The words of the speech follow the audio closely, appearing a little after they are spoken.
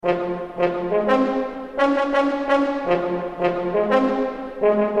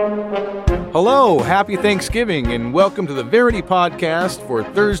Hello, happy Thanksgiving, and welcome to the Verity Podcast for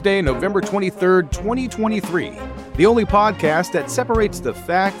Thursday, November 23rd, 2023, the only podcast that separates the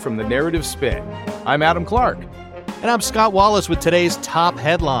fact from the narrative spin. I'm Adam Clark. And I'm Scott Wallace with today's top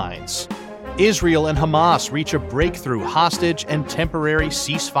headlines. Israel and Hamas reach a breakthrough hostage and temporary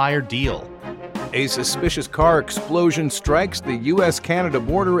ceasefire deal. A suspicious car explosion strikes the U.S.-Canada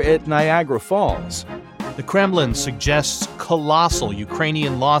border at Niagara Falls. The Kremlin suggests colossal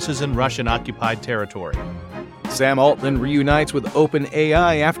Ukrainian losses in Russian-occupied territory. Sam Altman reunites with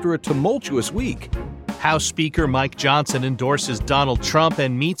OpenAI after a tumultuous week. House Speaker Mike Johnson endorses Donald Trump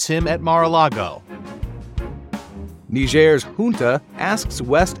and meets him at Mar-a-Lago. Niger's junta asks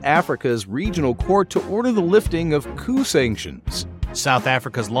West Africa's regional court to order the lifting of coup sanctions. South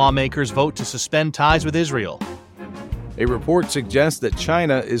Africa's lawmakers vote to suspend ties with Israel. A report suggests that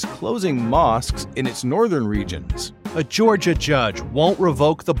China is closing mosques in its northern regions. A Georgia judge won't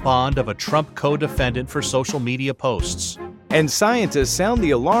revoke the bond of a Trump co-defendant for social media posts. And scientists sound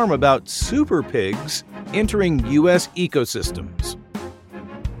the alarm about super pigs entering U.S. ecosystems.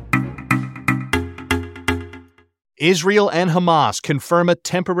 Israel and Hamas confirm a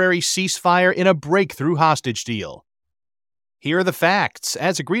temporary ceasefire in a breakthrough hostage deal. Here are the facts,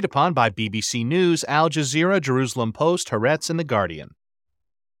 as agreed upon by BBC News, Al Jazeera, Jerusalem Post, Haaretz, and The Guardian.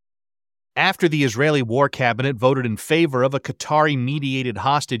 After the Israeli War Cabinet voted in favor of a Qatari-mediated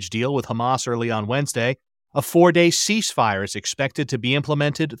hostage deal with Hamas early on Wednesday, a 4-day ceasefire is expected to be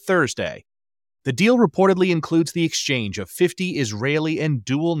implemented Thursday. The deal reportedly includes the exchange of 50 Israeli and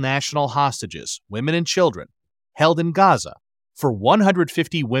dual national hostages, women and children, held in Gaza, for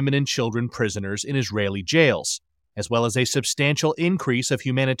 150 women and children prisoners in Israeli jails, as well as a substantial increase of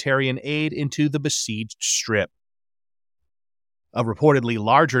humanitarian aid into the besieged Strip. A reportedly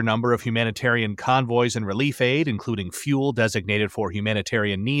larger number of humanitarian convoys and relief aid, including fuel designated for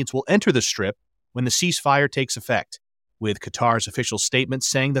humanitarian needs, will enter the Strip when the ceasefire takes effect, with Qatar's official statement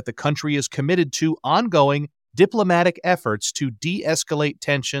saying that the country is committed to ongoing diplomatic efforts to de-escalate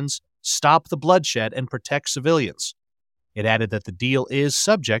tensions, stop the bloodshed, and protect civilians. It added that the deal is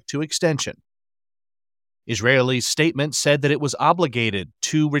subject to extension. Israel's statement said that it was obligated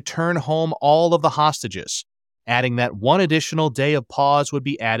to return home all of the hostages, adding that one additional day of pause would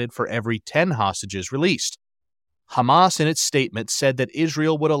be added for every 10 hostages released. Hamas, in its statement, said that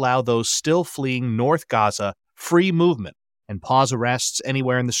Israel would allow those still fleeing North Gaza free movement and pause arrests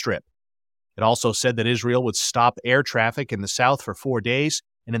anywhere in the Strip. It also said that Israel would stop air traffic in the south for 4 days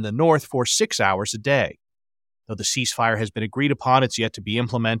and in the north for 6 hours a day. Though the ceasefire has been agreed upon, it's yet to be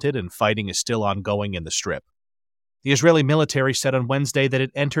implemented, and fighting is still ongoing in the Strip. The Israeli military said on Wednesday that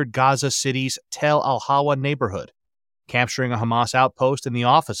it entered Gaza City's Tel Al-Hawa neighborhood, capturing a Hamas outpost and the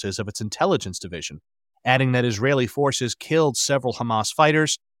offices of its intelligence division, adding that Israeli forces killed several Hamas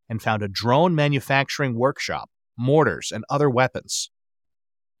fighters and found a drone manufacturing workshop, mortars, and other weapons.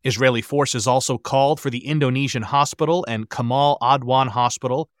 Israeli forces also called for the Indonesian hospital and Kamal Adwan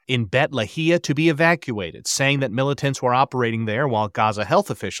Hospital in Bet Lahia to be evacuated, saying that militants were operating there while Gaza health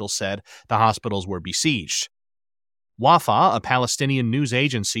officials said the hospitals were besieged. Wafa, a Palestinian news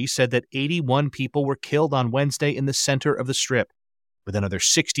agency, said that 81 people were killed on Wednesday in the center of the Strip, with another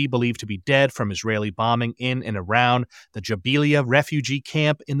 60 believed to be dead from Israeli bombing in and around the Jabalia refugee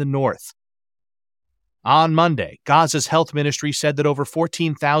camp in the north. On Monday, Gaza's health ministry said that over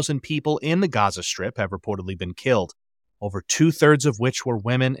 14,000 people in the Gaza Strip have reportedly been killed, over two-thirds of which were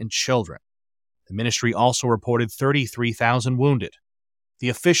women and children. The ministry also reported 33,000 wounded. The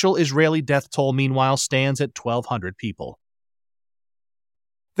official Israeli death toll, meanwhile, stands at 1,200 people.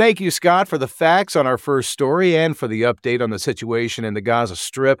 Thank you, Scott, for the facts on our first story and for the update on the situation in the Gaza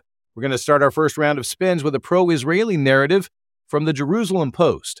Strip. We're going to start our first round of spins with a pro-Israeli narrative from the Jerusalem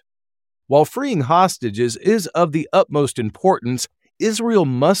Post. While freeing hostages is of the utmost importance, Israel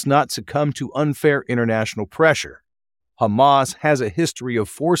must not succumb to unfair international pressure. Hamas has a history of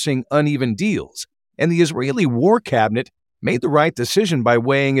forcing uneven deals, and the Israeli War Cabinet made the right decision by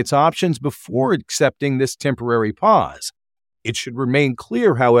weighing its options before accepting this temporary pause. It should remain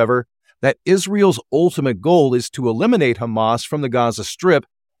clear, however, that Israel's ultimate goal is to eliminate Hamas from the Gaza Strip,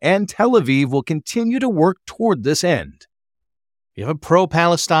 and Tel Aviv will continue to work toward this end. We have a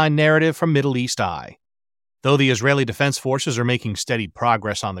pro-Palestine narrative from Middle East Eye. Though the Israeli Defense Forces are making steady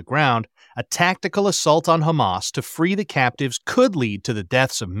progress on the ground, a tactical assault on Hamas to free the captives could lead to the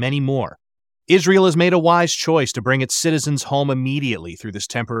deaths of many more. Israel has made a wise choice to bring its citizens home immediately through this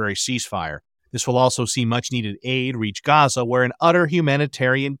temporary ceasefire. This will also see much-needed aid reach Gaza, where an utter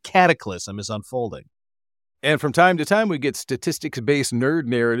humanitarian cataclysm is unfolding. And from time to time, we get statistics-based nerd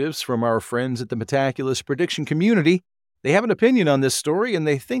narratives from our friends at the Metaculus prediction community. They have an opinion on this story, and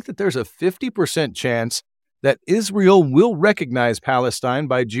they think that there's a 50% chance that Israel will recognize Palestine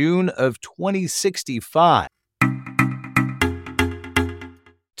by June of 2065.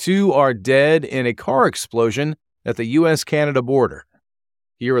 2 are dead in a car explosion at the U.S.-Canada border.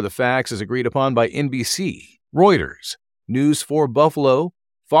 Here are the facts as agreed upon by NBC, Reuters, News 4 Buffalo,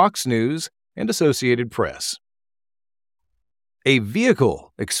 Fox News, and Associated Press. A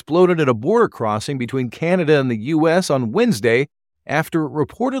vehicle exploded at a border crossing between Canada and the U.S. on Wednesday after it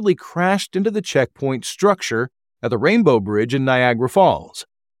reportedly crashed into the checkpoint structure at the Rainbow Bridge in Niagara Falls.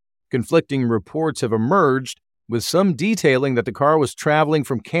 Conflicting reports have emerged, with some detailing that the car was traveling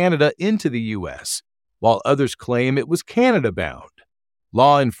from Canada into the U.S., while others claim it was Canada-bound.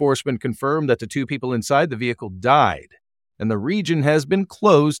 Law enforcement confirmed that the 2 people inside the vehicle died, and the region has been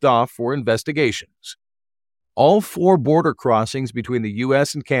closed off for investigations. All 4 border crossings between the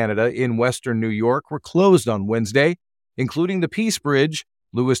U.S. and Canada in western New York were closed on Wednesday, including the Peace Bridge,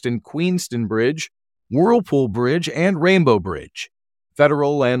 Lewiston-Queenston Bridge, Whirlpool Bridge, and Rainbow Bridge.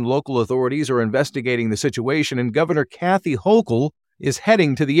 Federal and local authorities are investigating the situation, and Governor Kathy Hochul is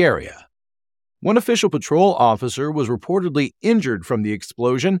heading to the area. One official patrol officer was reportedly injured from the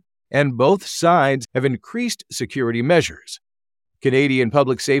explosion, and both sides have increased security measures. Canadian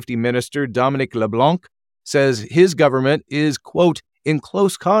Public Safety Minister Dominic LeBlanc says his government is, quote, in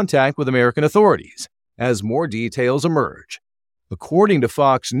close contact with American authorities as more details emerge. According to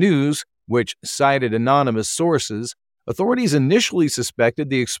Fox News, which cited anonymous sources, authorities initially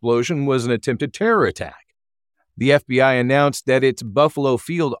suspected the explosion was an attempted terror attack. The FBI announced that its Buffalo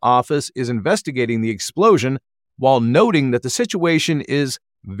field office is investigating the explosion, while noting that the situation is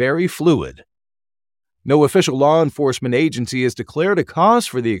very fluid. No official law enforcement agency has declared a cause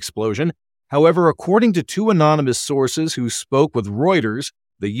for the explosion. However, according to 2 anonymous sources who spoke with Reuters,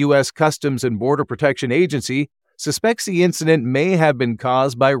 the U.S. Customs and Border Protection Agency suspects the incident may have been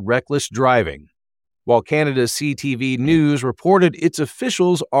caused by reckless driving, while Canada's CTV News reported its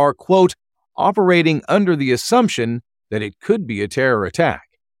officials are, quote, operating under the assumption that it could be a terror attack.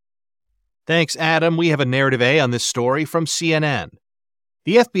 Thanks, Adam. We have a narrative A on this story from CNN.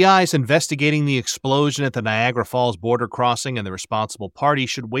 The FBI is investigating the explosion at the Niagara Falls border crossing, and the responsible party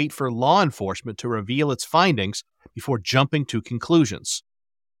should wait for law enforcement to reveal its findings before jumping to conclusions.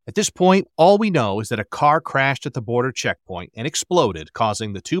 At this point, all we know is that a car crashed at the border checkpoint and exploded,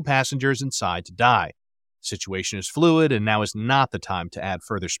 causing the 2 passengers inside to die. The situation is fluid, and now is not the time to add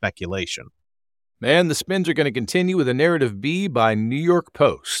further speculation. And the spins are going to continue with a narrative B by New York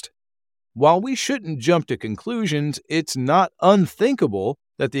Post. While we shouldn't jump to conclusions, it's not unthinkable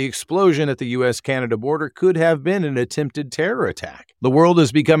that the explosion at the U.S.-Canada border could have been an attempted terror attack. The world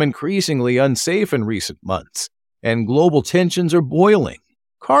has become increasingly unsafe in recent months, and global tensions are boiling.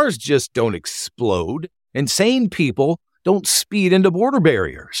 Cars just don't explode, and sane people don't speed into border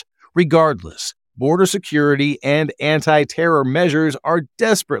barriers. Regardless, border security and anti-terror measures are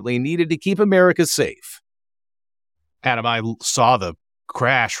desperately needed to keep America safe. Adam, I saw the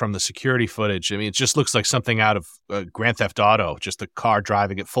crash from the security footage. I mean, it just looks like something out of Grand Theft Auto, just a car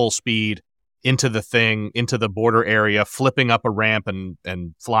driving at full speed into the border area, flipping up a ramp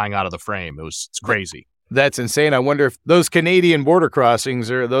and flying out of the frame. It's crazy. That's insane. I wonder if those Canadian border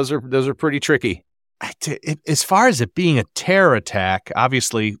crossings are pretty tricky. As far as it being a terror attack,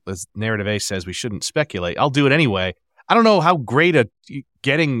 obviously, as Narrative A says, we shouldn't speculate. I'll do it anyway. I don't know how great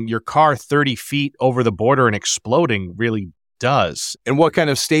getting your car 30 feet over the border and exploding really does. And what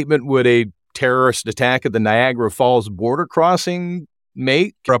kind of statement would a terrorist attack at the Niagara Falls border crossing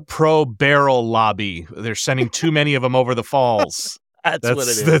make? For a pro-barrel lobby. They're sending too many of them over the falls. That's what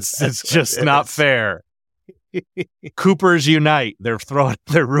it is. It's just not fair. Coopers unite. They're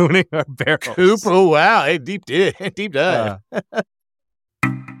ruining our barrels. Cooper, wow. Hey, deep dive.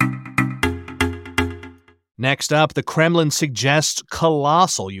 Next up, the Kremlin suggests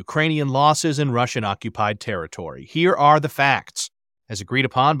colossal Ukrainian losses in Russian-occupied territory. Here are the facts, as agreed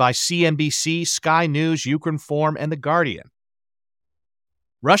upon by CNBC, Sky News, Ukrinform, and The Guardian.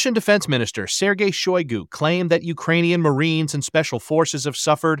 Russian Defense Minister Sergei Shoigu claimed that Ukrainian Marines and Special Forces have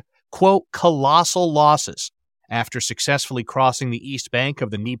suffered, quote, colossal losses after successfully crossing the east bank of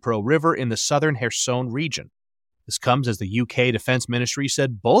the Dnipro River in the southern Kherson region. This comes as the UK Defense Ministry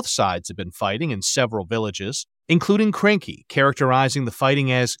said both sides have been fighting in several villages, including Krenki, characterizing the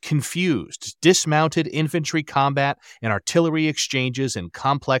fighting as confused, dismounted infantry combat and artillery exchanges in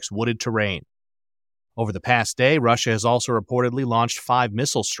complex wooded terrain. Over the past day, Russia has also reportedly launched 5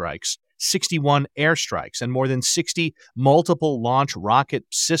 missile strikes, 61 airstrikes, and more than 60 multiple launch rocket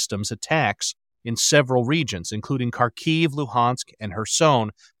systems attacks in several regions, including Kharkiv, Luhansk, and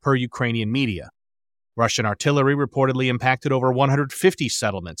Kherson, per Ukrainian media. Russian artillery reportedly impacted over 150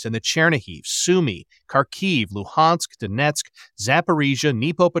 settlements in the Chernihiv, Sumy, Kharkiv, Luhansk, Donetsk, Zaporizhia,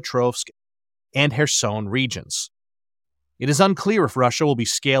 Dnipropetrovsk, and Kherson regions. It is unclear if Russia will be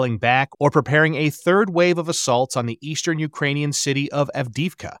scaling back or preparing a third wave of assaults on the eastern Ukrainian city of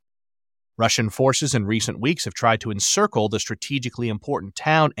Avdiivka. Russian forces in recent weeks have tried to encircle the strategically important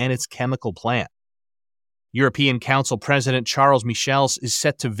town and its chemical plant. European Council President Charles Michel is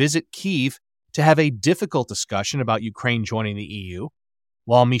set to visit Kyiv to have a difficult discussion about Ukraine joining the EU.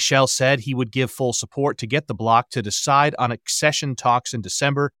 While Michel said he would give full support to get the bloc to decide on accession talks in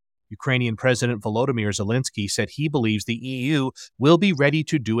December, Ukrainian President Volodymyr Zelensky said he believes the EU will be ready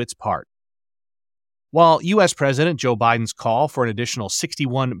to do its part. While U.S. President Joe Biden's call for an additional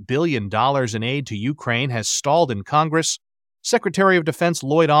 $61 billion in aid to Ukraine has stalled in Congress, Secretary of Defense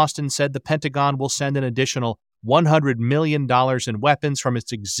Lloyd Austin said the Pentagon will send an additional $100 million in weapons from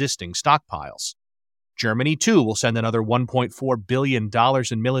its existing stockpiles. Germany, too, will send another $1.4 billion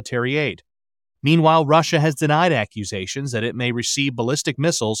in military aid. Meanwhile, Russia has denied accusations that it may receive ballistic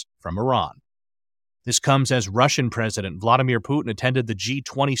missiles from Iran. This comes as Russian President Vladimir Putin attended the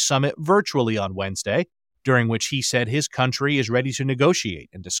G20 summit virtually on Wednesday, during which he said his country is ready to negotiate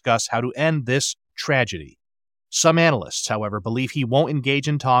and discuss how to end this tragedy. Some analysts, however, believe he won't engage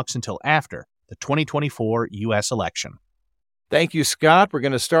in talks until after the 2024 U.S. election. Thank you, Scott. We're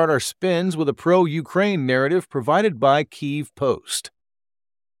going to start our spins with a pro-Ukraine narrative provided by Kyiv Post.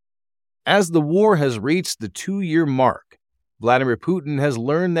 As the war has reached the 2-year mark, Vladimir Putin has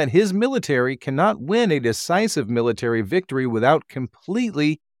learned that his military cannot win a decisive military victory without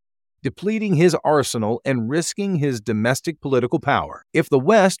completely depleting his arsenal and risking his domestic political power. If the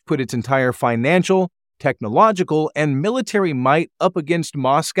West put its entire financial, technological, and military might up against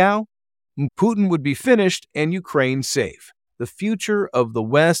Moscow, Putin would be finished and Ukraine safe. The future of the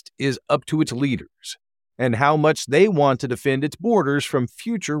West is up to its leaders and how much they want to defend its borders from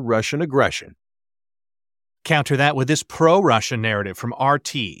future Russian aggression. Counter that with this pro-Russian narrative from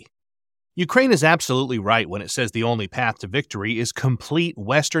RT. Ukraine is absolutely right when it says the only path to victory is complete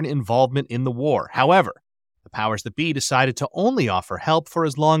Western involvement in the war. However, the powers that be decided to only offer help for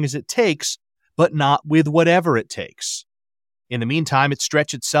as long as it takes, but not with whatever it takes. In the meantime, it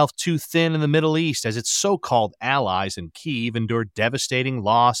stretched itself too thin in the Middle East as its so-called allies in Kyiv endured devastating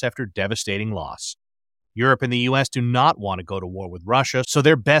loss after devastating loss. Europe and the U.S. do not want to go to war with Russia, so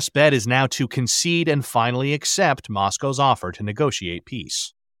their best bet is now to concede and finally accept Moscow's offer to negotiate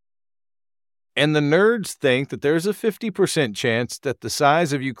peace. And the nerds think that there's a 50% chance that the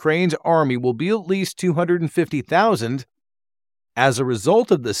size of Ukraine's army will be at least 250,000 as a result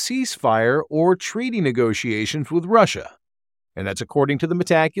of the ceasefire or treaty negotiations with Russia. And that's according to the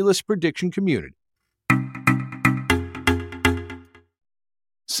Metaculus prediction community.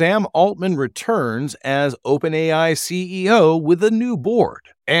 Sam Altman returns as OpenAI CEO with a new board.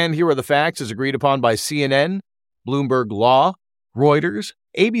 And here are the facts as agreed upon by CNN, Bloomberg Law, Reuters,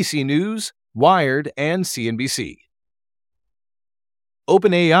 ABC News, Wired, and CNBC.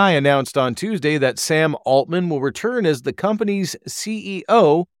 OpenAI announced on Tuesday that Sam Altman will return as the company's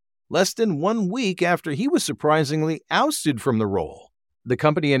CEO less than 1 week after he was surprisingly ousted from the role. The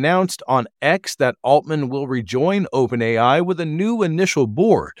company announced on X that Altman will rejoin OpenAI with a new initial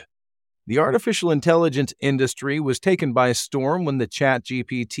board. The artificial intelligence industry was taken by storm when the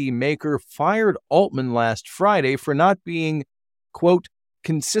ChatGPT maker fired Altman last Friday for not being, quote,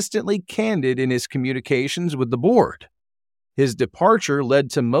 consistently candid in his communications with the board. His departure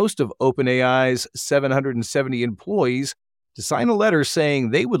led to most of OpenAI's 770 employees to sign a letter saying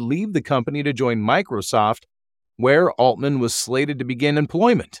they would leave the company to join Microsoft, where Altman was slated to begin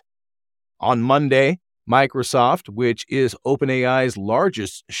employment. On Monday, Microsoft, which is OpenAI's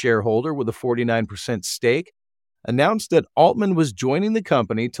largest shareholder with a 49% stake, announced that Altman was joining the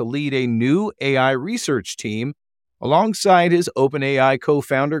company to lead a new AI research team alongside his OpenAI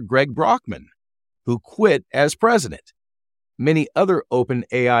co-founder Greg Brockman, who quit as president. Many other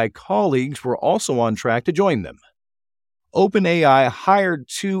OpenAI colleagues were also on track to join them. OpenAI hired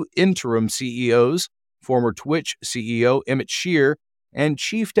 2 interim CEOs, former Twitch CEO Emmett Shear and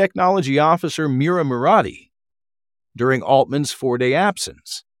Chief Technology Officer Mira Murati, during Altman's 4-day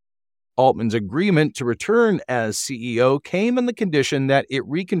absence. Altman's agreement to return as CEO came on the condition that it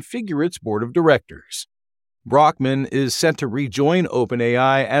reconfigure its board of directors. Brockman is set to rejoin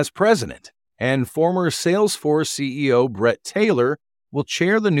OpenAI as president, and former Salesforce CEO Bret Taylor will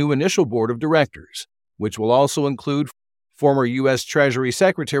chair the new initial board of directors, which will also include former U.S. Treasury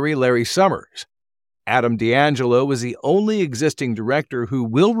Secretary Larry Summers. Adam D'Angelo is the only existing director who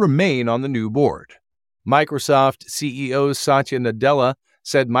will remain on the new board. Microsoft CEO Satya Nadella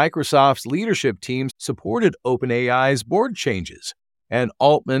said Microsoft's leadership team supported OpenAI's board changes, and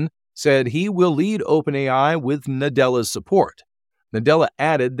Altman said he will lead OpenAI with Nadella's support. Nadella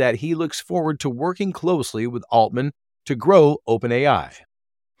added that he looks forward to working closely with Altman to grow OpenAI.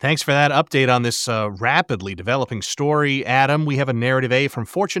 Thanks for that update on this rapidly developing story, Adam. We have a narrative A from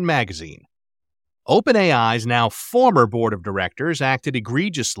Fortune magazine. OpenAI's now former board of directors acted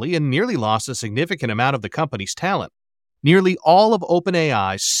egregiously and nearly lost a significant amount of the company's talent. Nearly all of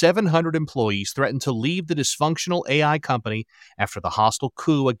OpenAI's 700 employees threatened to leave the dysfunctional AI company after the hostile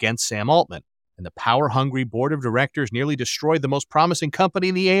coup against Sam Altman, and the power-hungry board of directors nearly destroyed the most promising company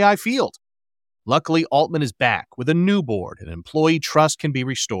in the AI field. Luckily, Altman is back with a new board, and employee trust can be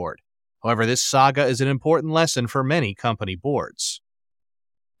restored. However, this saga is an important lesson for many company boards.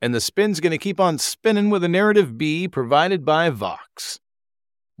 And the spin's going to keep on spinning with a narrative B provided by Vox.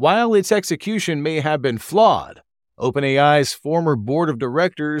 While its execution may have been flawed, OpenAI's former board of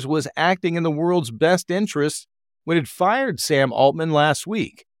directors was acting in the world's best interests when it fired Sam Altman last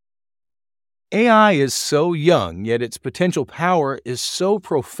week. AI is so young, yet its potential power is so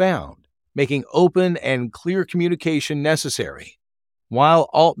profound, making open and clear communication necessary. While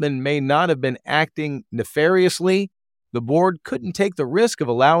Altman may not have been acting nefariously, the board couldn't take the risk of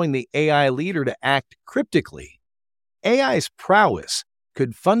allowing the AI leader to act cryptically. AI's prowess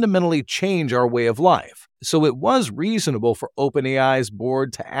could fundamentally change our way of life, so it was reasonable for OpenAI's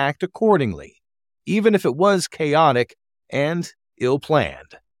board to act accordingly, even if it was chaotic and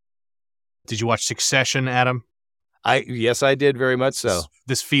ill-planned. Did you watch Succession, Adam? Yes, I did, very much so.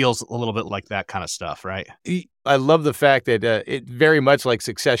 This feels a little bit like that kind of stuff, right? I love the fact that it very much like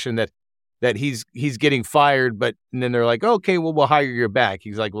Succession, that he's getting fired, but and then they're like, okay, well, we'll hire you back.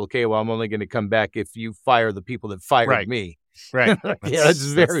 He's like, well, okay, well, I'm only going to come back if you fire the people that fired me. Right.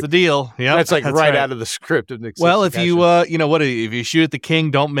 That's the deal. Yeah, that's like right out of the script of Succession. Well, if you if you shoot at the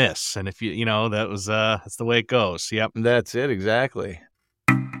king, don't miss, and if that's the way it goes. Yep, that's it exactly.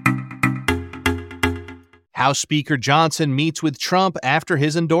 House Speaker Johnson meets with Trump after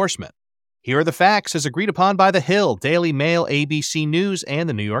his endorsement. Here are the facts as agreed upon by The Hill, Daily Mail, ABC News, and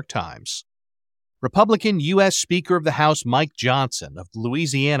The New York Times. Republican U.S. Speaker of the House Mike Johnson of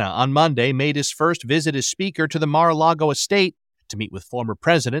Louisiana on Monday made his first visit as Speaker to the Mar-a-Lago estate to meet with former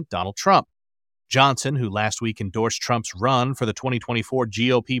President Donald Trump. Johnson, who last week endorsed Trump's run for the 2024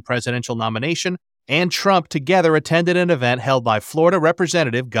 GOP presidential nomination, and Trump together attended an event held by Florida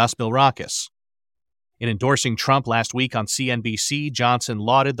Representative Gus Milrakis. In endorsing Trump last week on CNBC, Johnson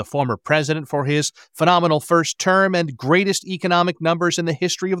lauded the former president for his phenomenal first term and greatest economic numbers in the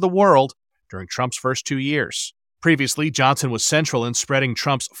history of the world during Trump's first 2 years. Previously, Johnson was central in spreading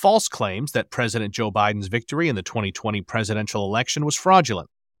Trump's false claims that President Joe Biden's victory in the 2020 presidential election was fraudulent,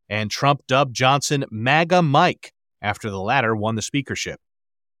 and Trump dubbed Johnson MAGA Mike after the latter won the speakership.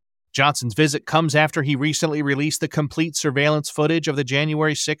 Johnson's visit comes after he recently released the complete surveillance footage of the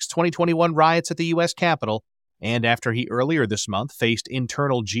January 6, 2021 riots at the U.S. Capitol, and after he earlier this month faced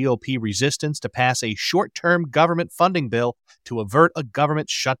internal GOP resistance to pass a short-term government funding bill to avert a government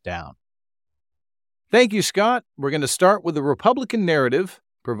shutdown. Thank you, Scott. We're going to start with the Republican narrative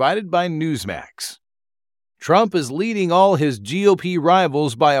provided by Newsmax. Trump is leading all his GOP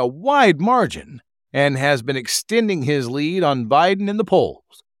rivals by a wide margin and has been extending his lead on Biden in the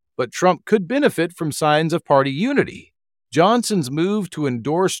polls. But Trump could benefit from signs of party unity. Johnson's move to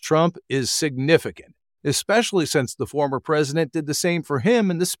endorse Trump is significant, especially since the former president did the same for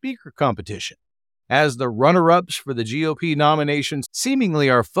him in the speaker competition. As the runner-ups for the GOP nominations seemingly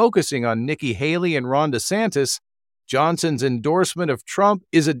are focusing on Nikki Haley and Ron DeSantis, Johnson's endorsement of Trump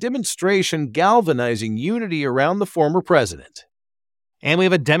is a demonstration galvanizing unity around the former president. And we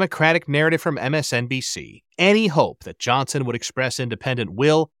have a Democratic narrative from MSNBC. Any hope that Johnson would express independent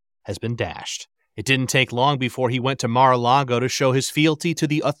will has been dashed. It didn't take long before he went to Mar-a-Lago to show his fealty to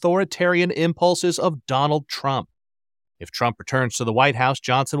the authoritarian impulses of Donald Trump. If Trump returns to the White House,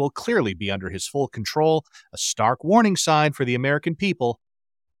 Johnson will clearly be under his full control, a stark warning sign for the American people.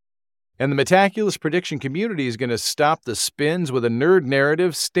 And the Metaculous prediction community is going to stop the spins with a nerd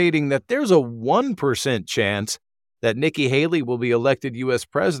narrative stating that there's a 1% chance that Nikki Haley will be elected U.S.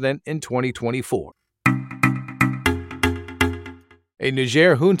 president in 2024. A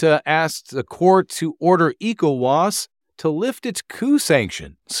Niger junta asked the court to order ECOWAS to lift its coup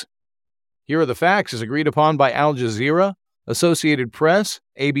sanctions. Here are the facts as agreed upon by Al Jazeera, Associated Press,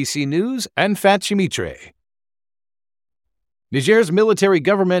 ABC News, and Fatih Mitre. Niger's military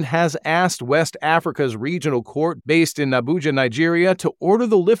government has asked West Africa's regional court based in Abuja, Nigeria, to order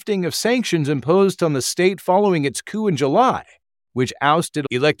the lifting of sanctions imposed on the state following its coup in July, which ousted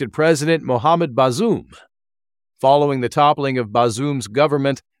elected President Mohamed Bazoum. Following the toppling of Bazoum's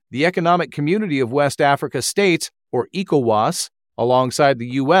government, the Economic Community of West Africa States, or ECOWAS, alongside the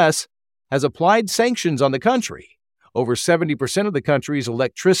U.S., has applied sanctions on the country. Over 70% of the country's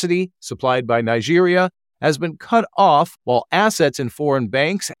electricity, supplied by Nigeria, has been cut off, while assets in foreign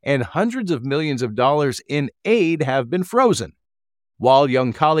banks and hundreds of millions of dollars in aid have been frozen. While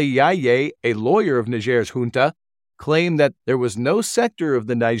Yankali Yaye, a lawyer of Niger's junta, claimed that there was no sector of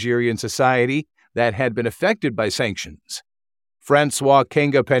the Nigerian society that had been affected by sanctions. Francois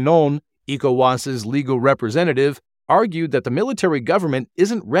Kenga Penon, ECOWAS's legal representative, argued that the military government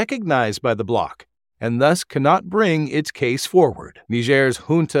isn't recognized by the bloc and thus cannot bring its case forward. Niger's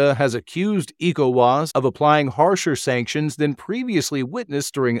junta has accused ECOWAS of applying harsher sanctions than previously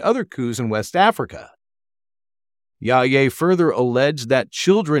witnessed during other coups in West Africa. Yaye further alleged that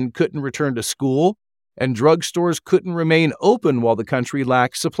children couldn't return to school and drugstores couldn't remain open while the country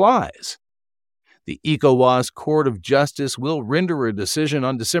lacked supplies. The ECOWAS Court of Justice will render a decision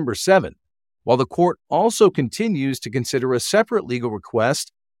on December 7, while the court also continues to consider a separate legal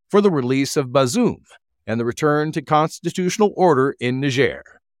request for the release of Bazoum and the return to constitutional order in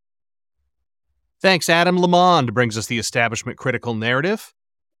Niger. Thanks, Adam. Lamond brings us the establishment critical narrative.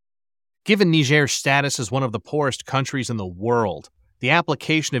 Given Niger's status as one of the poorest countries in the world, the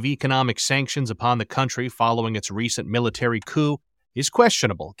application of economic sanctions upon the country following its recent military coup is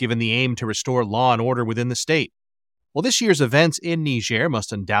questionable, given the aim to restore law and order within the state. While this year's events in Niger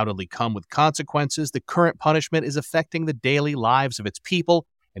must undoubtedly come with consequences, the current punishment is affecting the daily lives of its people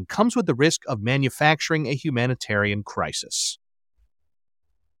and comes with the risk of manufacturing a humanitarian crisis.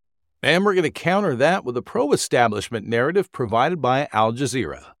 And we're going to counter that with a pro-establishment narrative provided by Al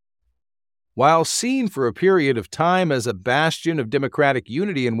Jazeera. While seen for a period of time as a bastion of democratic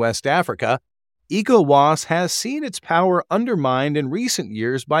unity in West Africa, ECOWAS has seen its power undermined in recent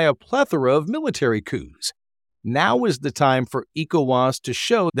years by a plethora of military coups. Now is the time for ECOWAS to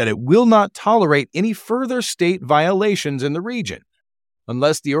show that it will not tolerate any further state violations in the region.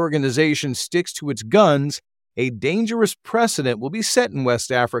 Unless the organization sticks to its guns, a dangerous precedent will be set in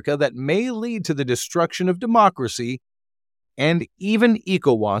West Africa that may lead to the destruction of democracy and even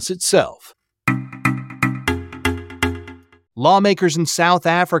ECOWAS itself. Lawmakers in South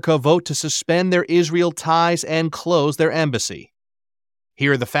Africa vote to suspend their Israel ties and close their embassy.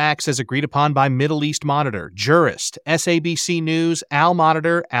 Here are the facts as agreed upon by Middle East Monitor, Jurist, SABC News, Al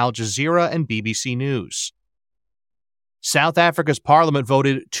Monitor, Al Jazeera, and BBC News. South Africa's parliament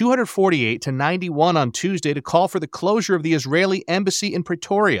voted 248 to 91 on Tuesday to call for the closure of the Israeli embassy in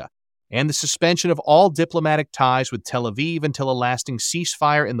Pretoria and the suspension of all diplomatic ties with Tel Aviv until a lasting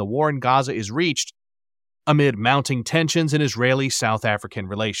ceasefire in the war in Gaza is reached, amid mounting tensions in Israeli-South African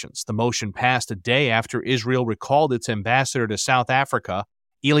relations. The motion passed a day after Israel recalled its ambassador to South Africa,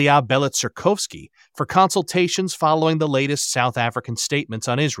 Ilya Belotserkovsky, for consultations following the latest South African statements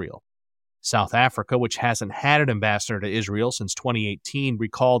on Israel. South Africa, which hasn't had an ambassador to Israel since 2018,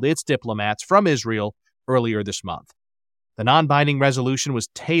 recalled its diplomats from Israel earlier this month. The non-binding resolution was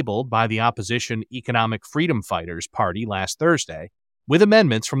tabled by the opposition Economic Freedom Fighters Party last Thursday, with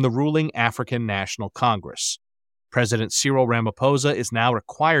amendments from the ruling African National Congress. President Cyril Ramaphosa is now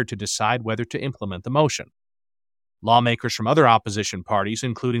required to decide whether to implement the motion. Lawmakers from other opposition parties,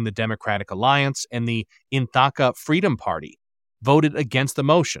 including the Democratic Alliance and the Inthaka Freedom Party, voted against the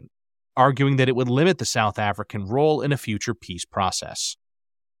motion, arguing that it would limit the South African role in a future peace process.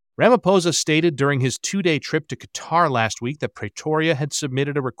 Ramaphosa stated during his two-day trip to Qatar last week that Pretoria had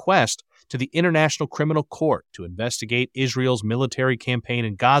submitted a request to the International Criminal Court to investigate Israel's military campaign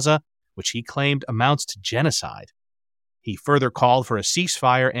in Gaza, which he claimed amounts to genocide. He further called for a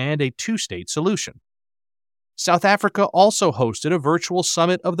ceasefire and a two-state solution. South Africa also hosted a virtual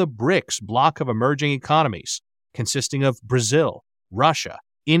summit of the BRICS bloc of emerging economies, consisting of Brazil, Russia,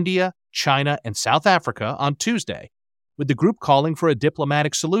 India, China, and South Africa on Tuesday, with the group calling for a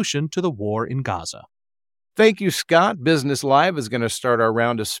diplomatic solution to the war in Gaza. Thank you, Scott. Business Live is going to start our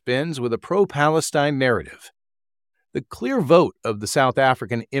round of spins with a pro-Palestine narrative. The clear vote of the South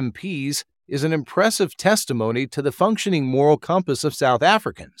African MPs is an impressive testimony to the functioning moral compass of South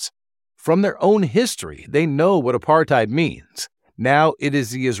Africans. From their own history, they know what apartheid means. Now it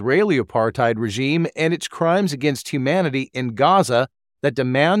is the Israeli apartheid regime and its crimes against humanity in Gaza that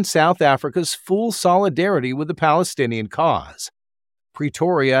demand South Africa's full solidarity with the Palestinian cause.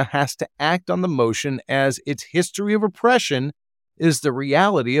 Pretoria has to act on the motion as its history of oppression is the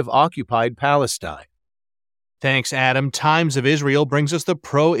reality of occupied Palestine. Thanks, Adam. Times of Israel brings us the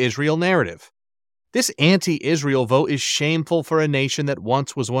pro-Israel narrative. This anti-Israel vote is shameful for a nation that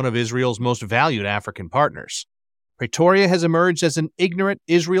once was one of Israel's most valued African partners. Pretoria has emerged as an ignorant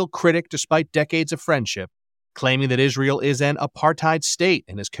Israel critic despite decades of friendship, claiming that Israel is an apartheid state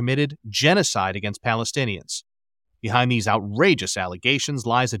and has committed genocide against Palestinians. Behind these outrageous allegations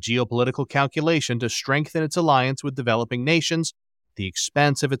lies a geopolitical calculation to strengthen its alliance with developing nations at the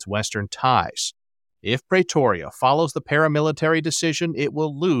expense of its Western ties. If Pretoria follows the paramilitary decision, it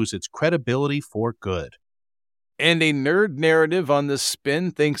will lose its credibility for good. And a nerd narrative on this spin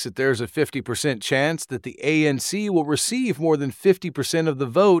thinks that there's a 50% chance that the ANC will receive more than 50% of the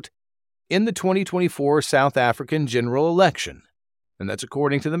vote in the 2024 South African general election. And that's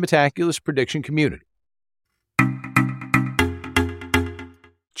according to the Metaculus prediction community.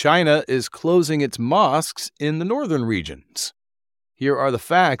 China is closing its mosques in the northern regions. Here are the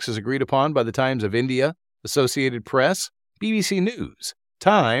facts as agreed upon by the Times of India, Associated Press, BBC News,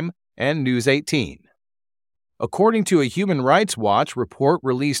 Time, and News 18. According to a Human Rights Watch report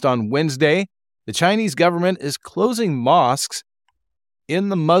released on Wednesday, the Chinese government is closing mosques in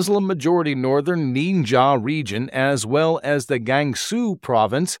the Muslim-majority northern Ningxia region as well as the Gansu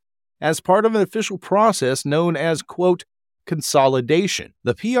province as part of an official process known as, quote, consolidation.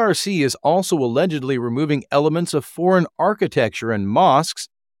 The PRC is also allegedly removing elements of foreign architecture in mosques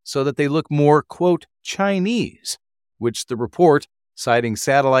so that they look more, quote, Chinese, which the report, citing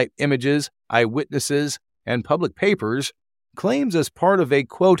satellite images, eyewitnesses, and public papers, claims as part of a,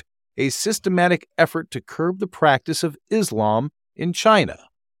 quote, a systematic effort to curb the practice of Islam in China.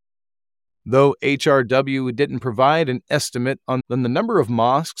 Though HRW didn't provide an estimate on the number of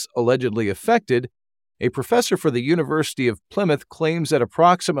mosques allegedly affected, a professor for the University of Plymouth claims that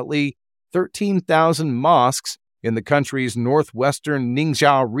approximately 13,000 mosques in the country's northwestern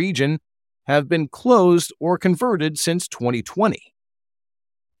Ningxia region have been closed or converted since 2020.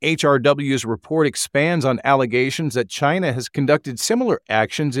 HRW's report expands on allegations that China has conducted similar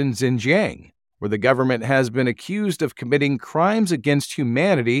actions in Xinjiang, where the government has been accused of committing crimes against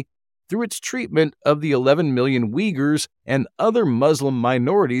humanity through its treatment of the 11 million Uyghurs and other Muslim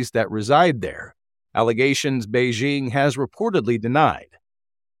minorities that reside there, allegations Beijing has reportedly denied.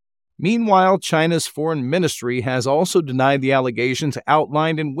 Meanwhile, China's foreign ministry has also denied the allegations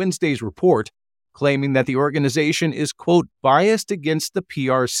outlined in Wednesday's report, claiming that the organization is, quote, biased against the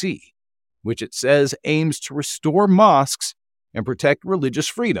PRC, which it says aims to restore mosques and protect religious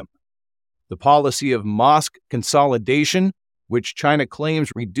freedom. The policy of mosque consolidation, which China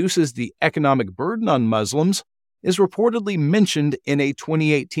claims reduces the economic burden on Muslims, is reportedly mentioned in a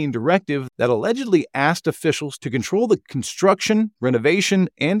 2018 directive that allegedly asked officials to control the construction, renovation,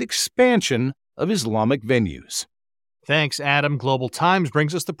 and expansion of Islamic venues. Thanks, Adam. Global Times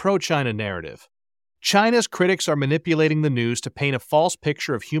brings us the pro-China narrative. China's critics are manipulating the news to paint a false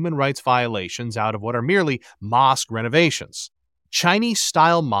picture of human rights violations out of what are merely mosque renovations.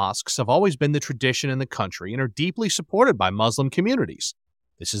 Chinese-style mosques have always been the tradition in the country and are deeply supported by Muslim communities.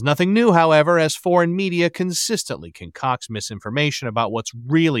 This is nothing new, however, as foreign media consistently concocts misinformation about what's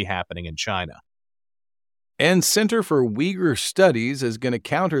really happening in China. And Center for Uyghur Studies is going to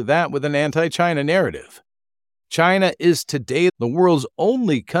counter that with an anti-China narrative. China is today the world's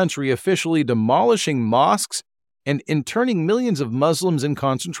only country officially demolishing mosques and interning millions of Muslims in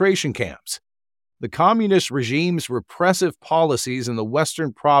concentration camps. The communist regime's repressive policies in the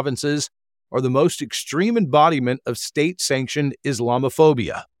western provinces are the most extreme embodiment of state-sanctioned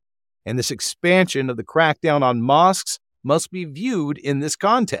Islamophobia. And this expansion of the crackdown on mosques must be viewed in this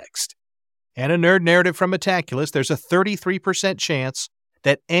context. And a nerd narrative from Metaculus, there's a 33% chance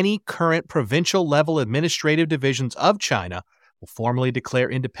that any current provincial-level administrative divisions of China will formally declare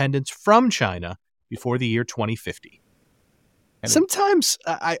independence from China before the year 2050. Sometimes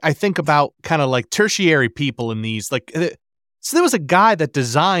I think about kind of like tertiary people in these, like, so there was a guy that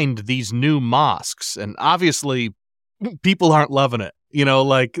designed these new mosques, and obviously people aren't loving it. You know,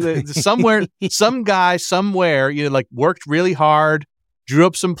 like somewhere, some guy somewhere, you know, like worked really hard, drew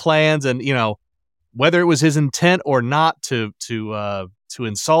up some plans, and, you know, whether it was his intent or not to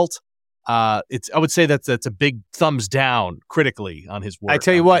insult, I would say that's a big thumbs down critically on his work. I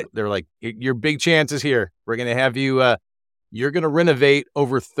tell you what, they're like, your big chances here. We're going to have you, you're going to renovate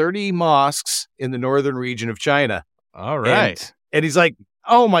over 30 mosques in the northern region of China. All right. And he's like,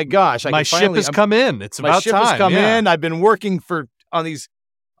 oh my gosh. My ship has come in. It's about time. My ship has come in. I've been working on these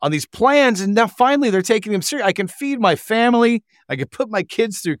plans, and now finally they're taking them serious. I can feed my family. I can put my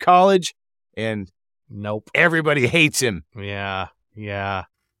kids through college, and nope. Everybody hates him. Yeah.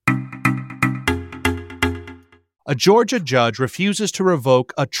 A Georgia judge refuses to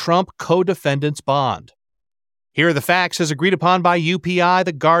revoke a Trump co-defendant's bond. Here are the facts as agreed upon by UPI,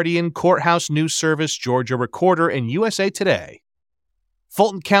 The Guardian, Courthouse News Service, Georgia Recorder, and USA Today.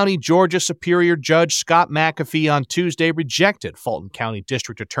 Fulton County, Georgia Superior Judge Scott McAfee on Tuesday rejected Fulton County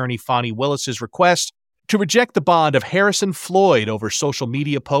District Attorney Fonnie Willis's request to reject the bond of Harrison Floyd over social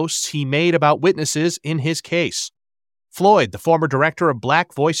media posts he made about witnesses in his case. Floyd, the former director of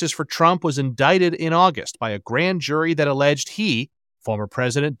Black Voices for Trump, was indicted in August by a grand jury that alleged he, former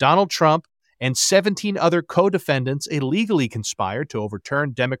President Donald Trump, and 17 other co-defendants illegally conspired to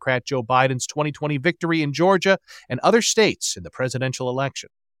overturn Democrat Joe Biden's 2020 victory in Georgia and other states in the presidential election.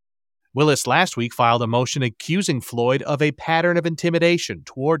 Willis last week filed a motion accusing Floyd of a pattern of intimidation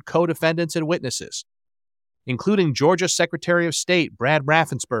toward co-defendants and witnesses, including Georgia Secretary of State Brad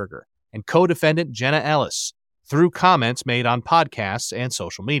Raffensperger and co-defendant Jenna Ellis, through comments made on podcasts and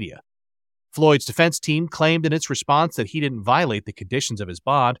social media. Floyd's defense team claimed in its response that he didn't violate the conditions of his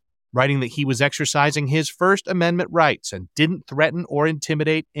bond, writing that he was exercising his First Amendment rights and didn't threaten or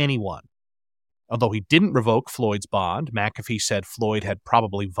intimidate anyone. Although he didn't revoke Floyd's bond, McAfee said Floyd had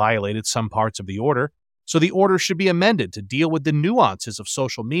probably violated some parts of the order, so the order should be amended to deal with the nuances of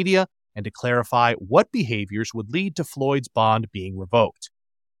social media and to clarify what behaviors would lead to Floyd's bond being revoked.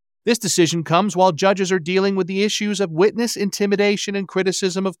 This decision comes while judges are dealing with the issues of witness intimidation and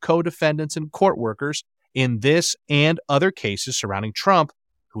criticism of co-defendants and court workers in this and other cases surrounding Trump,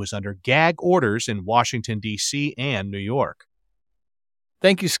 who is under gag orders in Washington, D.C. and New York.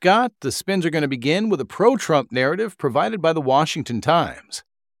 Thank you, Scott. The spins are going to begin with a pro-Trump narrative provided by the Washington Times.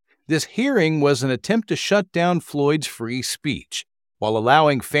 This hearing was an attempt to shut down Floyd's free speech, while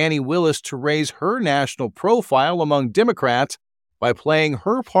allowing Fani Willis to raise her national profile among Democrats by playing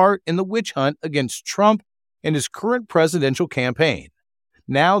her part in the witch hunt against Trump and his current presidential campaign.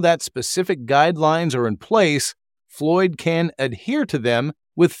 Now that specific guidelines are in place, Floyd can adhere to them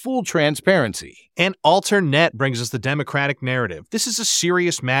with full transparency. And AlterNet brings us the Democratic narrative. This is a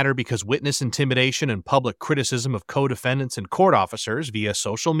serious matter because witness intimidation and public criticism of co-defendants and court officers via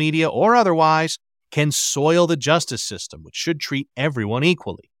social media or otherwise can soil the justice system, which should treat everyone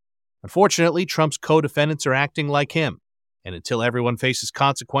equally. Unfortunately, Trump's co-defendants are acting like him. And until everyone faces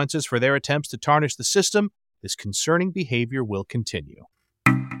consequences for their attempts to tarnish the system, this concerning behavior will continue.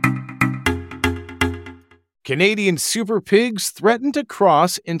 Canadian super pigs threaten to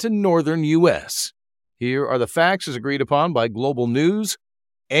cross into northern U.S. Here are the facts as agreed upon by Global News,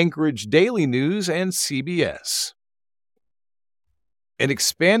 Anchorage Daily News, and CBS. An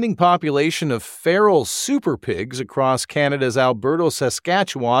expanding population of feral super pigs across Canada's Alberta,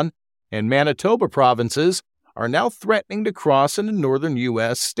 Saskatchewan, and Manitoba provinces are now threatening to cross into northern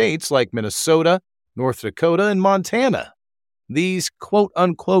U.S. states like Minnesota, North Dakota, and Montana. These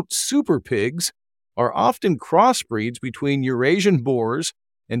quote-unquote super pigs are often crossbreeds between Eurasian boars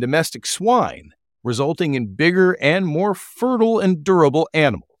and domestic swine, resulting in bigger and more fertile and durable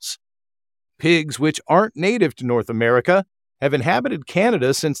animals. Pigs, which aren't native to North America, have inhabited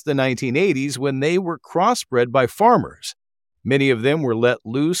Canada since the 1980s when they were crossbred by farmers. Many of them were let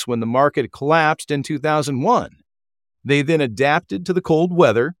loose when the market collapsed in 2001. They then adapted to the cold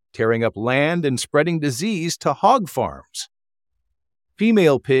weather, tearing up land and spreading disease to hog farms.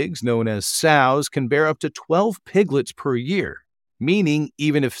 Female pigs, known as sows, can bear up to 12 piglets per year, meaning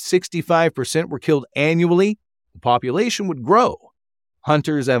even if 65% were killed annually, the population would grow.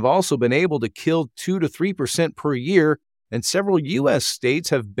 Hunters have also been able to kill 2 to 3% per year, and several U.S. states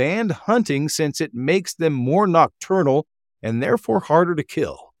have banned hunting since it makes them more nocturnal and therefore harder to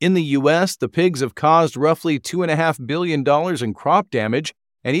kill. In the U.S., the pigs have caused roughly $2.5 billion in crop damage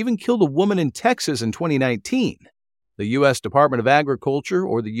and even killed a woman in Texas in 2019. The U.S. Department of Agriculture,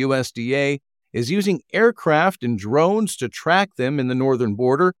 or the USDA, is using aircraft and drones to track them in the northern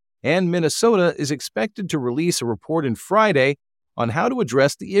border, and Minnesota is expected to release a report on Friday on how to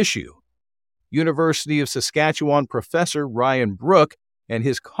address the issue. University of Saskatchewan professor Ryan Brook and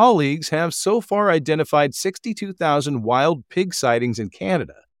his colleagues have so far identified 62,000 wild pig sightings in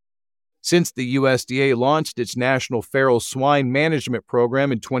Canada. Since the USDA launched its National Feral Swine Management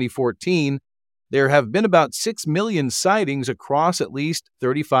Program in 2014, there have been about 6 million sightings across at least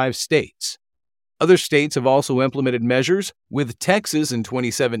 35 states. Other states have also implemented measures, with Texas in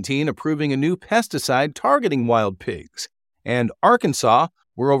 2017 approving a new pesticide targeting wild pigs, and Arkansas,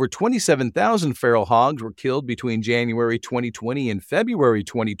 where over 27,000 feral hogs were killed between January 2020 and February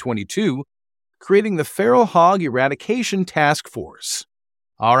 2022, creating the Feral Hog Eradication Task Force.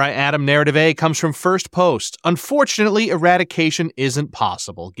 All right, Adam, narrative A comes from First Post. Unfortunately, eradication isn't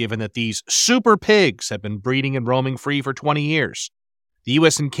possible, given that these super pigs have been breeding and roaming free for 20 years. The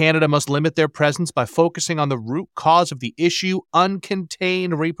U.S. and Canada must limit their presence by focusing on the root cause of the issue,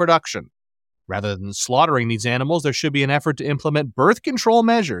 uncontained reproduction. Rather than slaughtering these animals, there should be an effort to implement birth control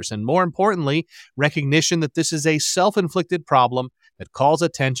measures and, more importantly, recognition that this is a self-inflicted problem that calls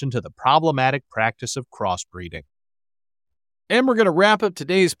attention to the problematic practice of crossbreeding. And we're going to wrap up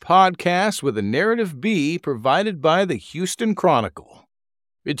today's podcast with a narrative B provided by the Houston Chronicle.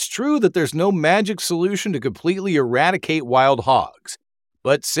 It's true that there's no magic solution to completely eradicate wild hogs,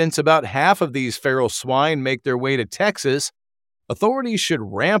 but since about half of these feral swine make their way to Texas, authorities should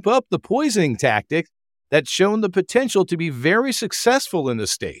ramp up the poisoning tactic that's shown the potential to be very successful in the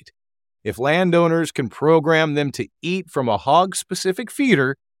state. If landowners can program them to eat from a hog-specific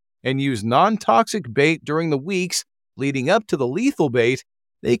feeder and use non-toxic bait during the weeks leading up to the lethal bait,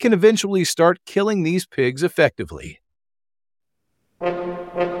 they can eventually start killing these pigs effectively.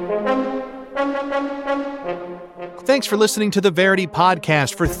 Thanks for listening to the Verity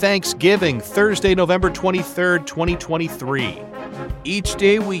Podcast for Thanksgiving, Thursday, November 23rd, 2023. Each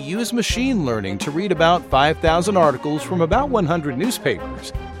day we use machine learning to read about 5,000 articles from about 100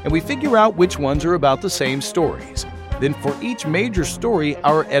 newspapers, and we figure out which ones are about the same stories. Then for each major story,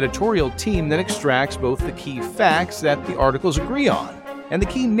 our editorial team then extracts both the key facts that the articles agree on and the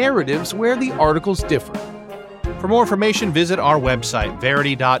key narratives where the articles differ. For more information, visit our website,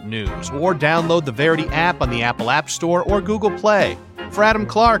 verity.news, or download the Verity app on the Apple App Store or Google Play. For Adam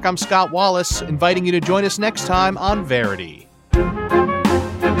Clark, I'm Scott Wallace, inviting you to join us next time on Verity.